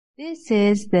This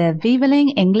is the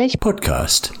Vivaling English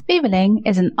podcast. Vivaling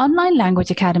is an online language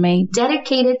academy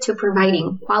dedicated to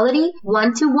providing quality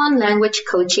one-to-one language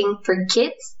coaching for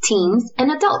kids, teens,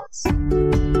 and adults.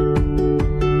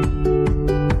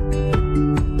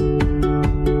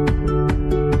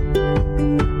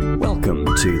 Welcome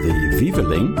to the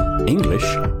Vivaling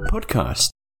English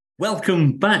podcast.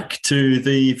 Welcome back to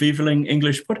the Vivaling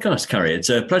English podcast, Carrie. It's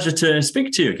a pleasure to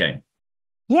speak to you again.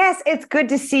 Yes, it's good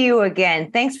to see you again.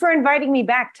 Thanks for inviting me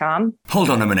back, Tom. Hold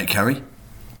on a minute, Carrie.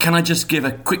 Can I just give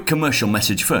a quick commercial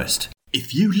message first?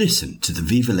 If you listen to the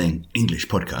Vivaling English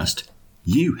podcast,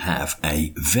 you have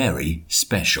a very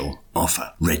special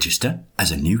offer. Register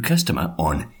as a new customer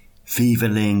on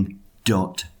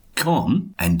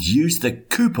vivaling.com and use the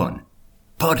coupon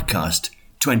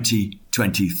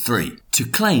podcast2023 to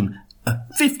claim a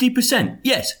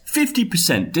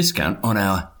 50% discount on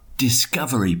our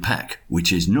Discovery Pack,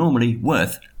 which is normally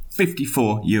worth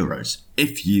 €54.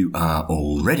 If you are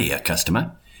already a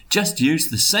customer, just use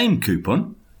the same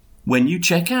coupon when you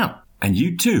check out, and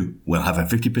you too will have a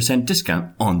 50%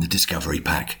 discount on the Discovery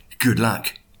Pack. Good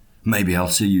luck. Maybe I'll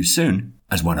see you soon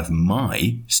as one of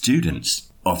my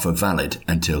students. Offer valid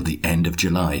until the end of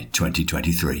July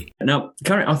 2023. Now,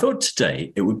 Carrie, I thought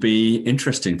today it would be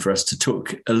interesting for us to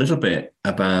talk a little bit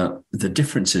about the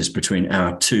differences between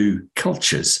our two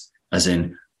cultures, as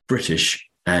in British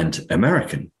and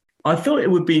American. I thought it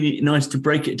would be nice to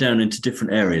break it down into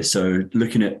different areas. So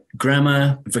looking at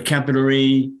grammar,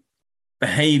 vocabulary,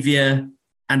 behaviour,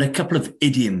 and a couple of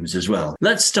idioms as well.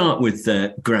 Let's start with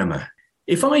grammar.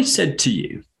 If I said to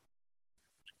you,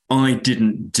 I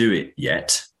didn't do it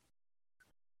yet,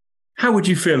 how would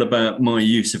you feel about my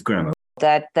use of grammar?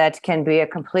 That can be a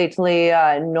completely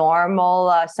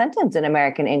normal sentence in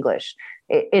American English.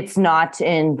 It's not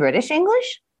in British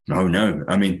English? Oh, no.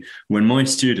 I mean, when my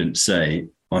students say,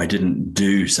 I didn't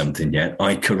do something yet,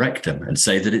 I correct them and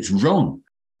say that it's wrong.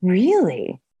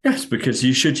 Really? Yes, because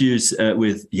you should use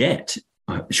with yet.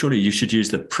 Surely you should use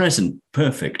the present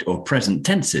perfect or present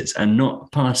tenses and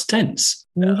not past tense.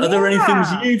 Yeah. Are there any things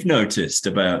you've noticed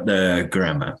about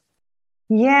grammar?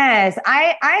 Yes,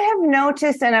 I have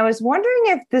noticed, and I was wondering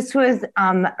if this was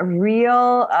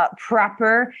real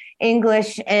proper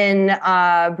English in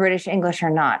British English or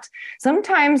not.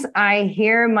 Sometimes I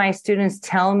hear my students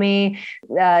tell me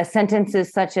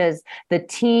sentences such as the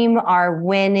team are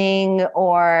winning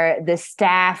or the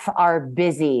staff are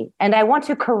busy, and I want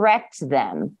to correct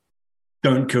them.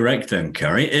 Don't correct them,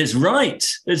 Carrie. It's right.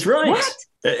 It's right. What?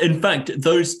 In fact,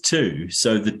 those two,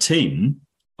 so the team,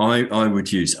 I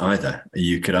would use either.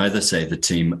 You could either say the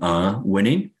team are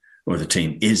winning or the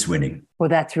team is winning. Well,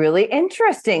 that's really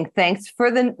interesting. Thanks for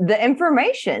the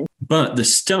information. But the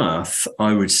staff,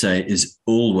 I would say, is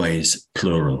always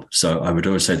plural. So I would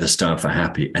always say the staff are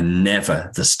happy and never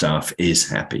the staff is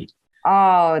happy.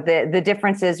 Oh, the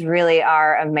differences really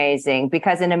are amazing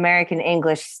because in American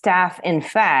English, staff, in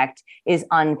fact, is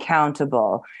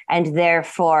uncountable and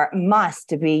therefore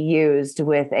must be used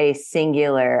with a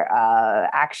singular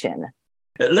action.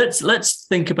 Let's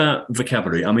think about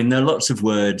vocabulary. I mean, there are lots of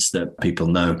words that people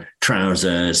know: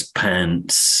 trousers,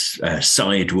 pants,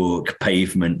 sidewalk,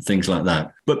 pavement, things like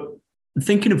that. But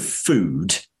thinking of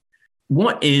food,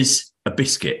 what is a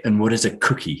biscuit and what is a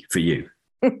cookie for you?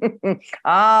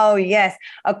 Oh, yes.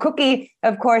 A cookie,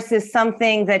 of course, is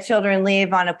something that children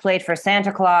leave on a plate for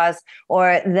Santa Claus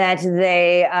or that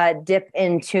they dip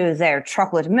into their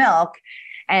chocolate milk.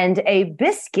 And a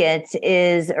biscuit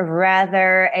is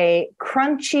rather a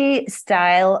crunchy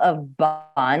style of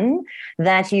bun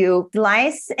that you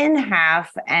slice in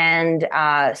half and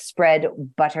spread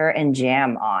butter and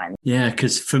jam on. Yeah,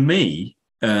 because for me,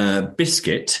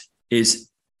 biscuit is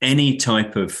any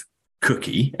type of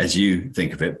cookie, as you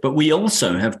think of it, but we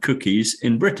also have cookies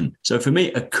in Britain. So for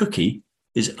me, a cookie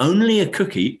is only a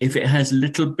cookie if it has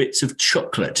little bits of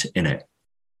chocolate in it.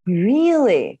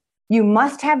 Really? You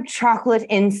must have chocolate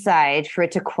inside for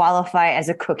it to qualify as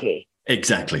a cookie.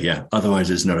 Exactly, yeah.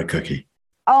 Otherwise, it's not a cookie.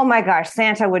 Oh my gosh,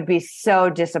 Santa would be so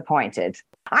disappointed.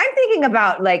 I'm thinking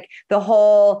about like the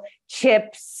whole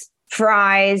chips,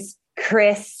 fries,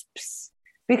 crisps,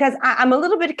 because I'm a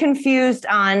little bit confused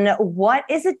on what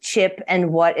is a chip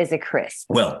and what is a crisp.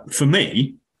 Well, for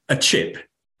me, a chip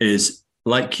is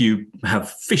like you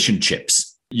have fish and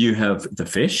chips. You have the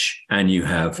fish and you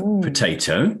have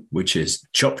potato, which is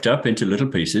chopped up into little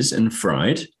pieces and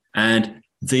fried. And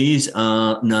these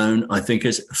are known, I think,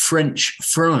 as French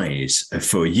fries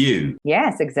for you.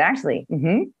 Yes, exactly.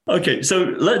 Mm-hmm. Okay,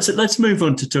 so let's move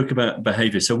on to talk about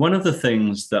behavior. So one of the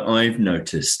things that I've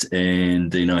noticed in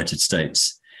the United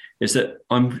States is that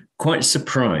I'm quite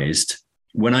surprised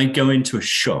when I go into a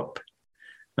shop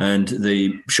and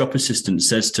the shop assistant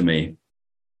says to me,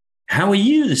 "How are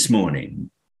you this morning?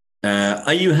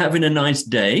 Are you having a nice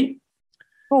day?"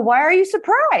 Well, why are you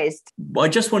surprised? I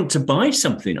just want to buy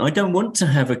something. I don't want to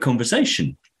have a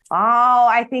conversation. Oh,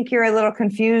 I think you're a little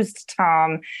confused,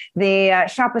 Tom. The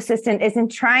shop assistant isn't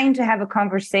trying to have a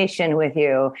conversation with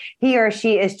you. He or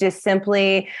she is just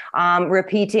simply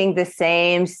repeating the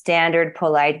same standard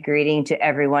polite greeting to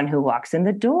everyone who walks in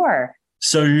the door.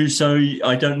 So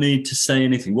I don't need to say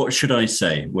anything. What should I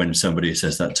say when somebody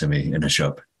says that to me in a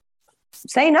shop?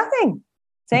 Say nothing.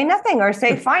 Say nothing or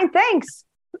say, fine, thanks.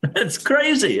 It's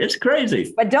crazy. It's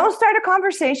crazy. But don't start a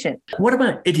conversation. What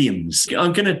about idioms?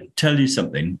 I'm going to tell you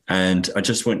something, and I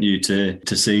just want you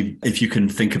to see if you can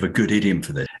think of a good idiom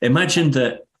for this. Imagine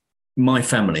that my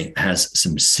family has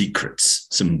some secrets,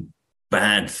 some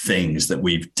bad things that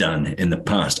we've done in the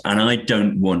past, and I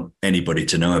don't want anybody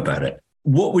to know about it.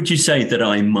 What would you say that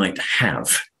I might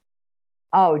have?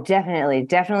 Oh, definitely.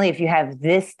 Definitely. If you have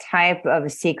this type of a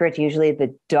secret, usually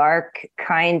the dark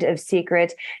kind of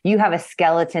secret, you have a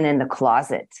skeleton in the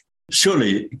closet.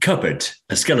 Surely cupboard,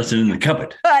 a skeleton in the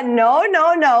cupboard. No.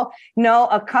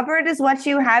 A cupboard is what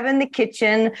you have in the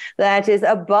kitchen that is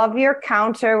above your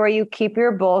counter where you keep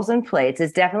your bowls and plates.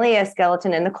 It's definitely a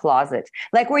skeleton in the closet,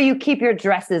 like where you keep your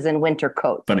dresses and winter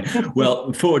coats. Funny.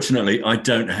 Well, fortunately, I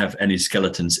don't have any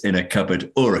skeletons in a cupboard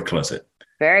or a closet.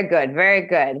 Very good. Very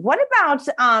good. What about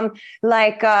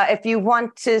if you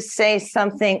want to say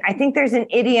something, I think there's an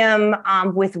idiom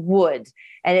with wood,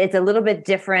 and it's a little bit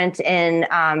different in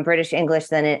British English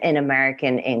than in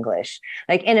American English.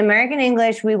 Like in American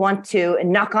English, we want to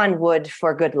knock on wood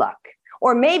for good luck,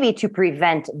 or maybe to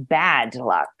prevent bad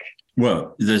luck.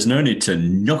 Well, there's no need to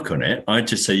knock on it. I'd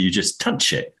just say you just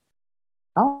touch it.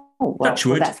 Oh. Well, touch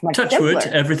wood, that's much touch simpler. wood,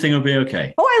 everything will be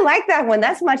okay. Oh, I like that one.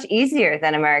 That's much easier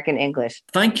than American English.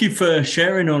 Thank you for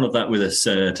sharing all of that with us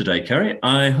today, Carrie.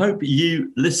 I hope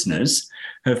you listeners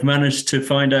have managed to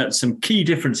find out some key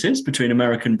differences between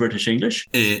American and British English.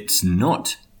 It's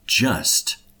not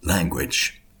just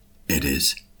language. It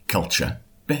is culture,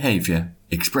 behaviour,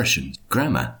 expressions,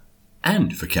 grammar,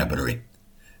 and vocabulary.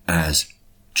 As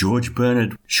George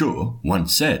Bernard Shaw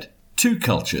once said, two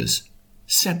cultures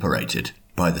separated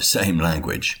by the same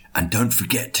language. And don't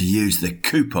forget to use the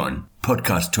coupon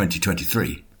Podcast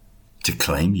 2023 to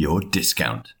claim your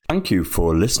discount. Thank you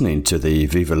for listening to the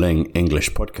Viva Ling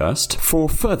English podcast. For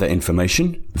further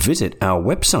information, visit our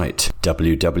website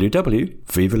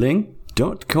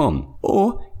www.vivaling.com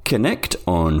or connect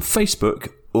on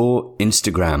Facebook or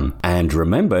Instagram. And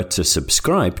remember to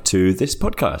subscribe to this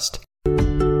podcast.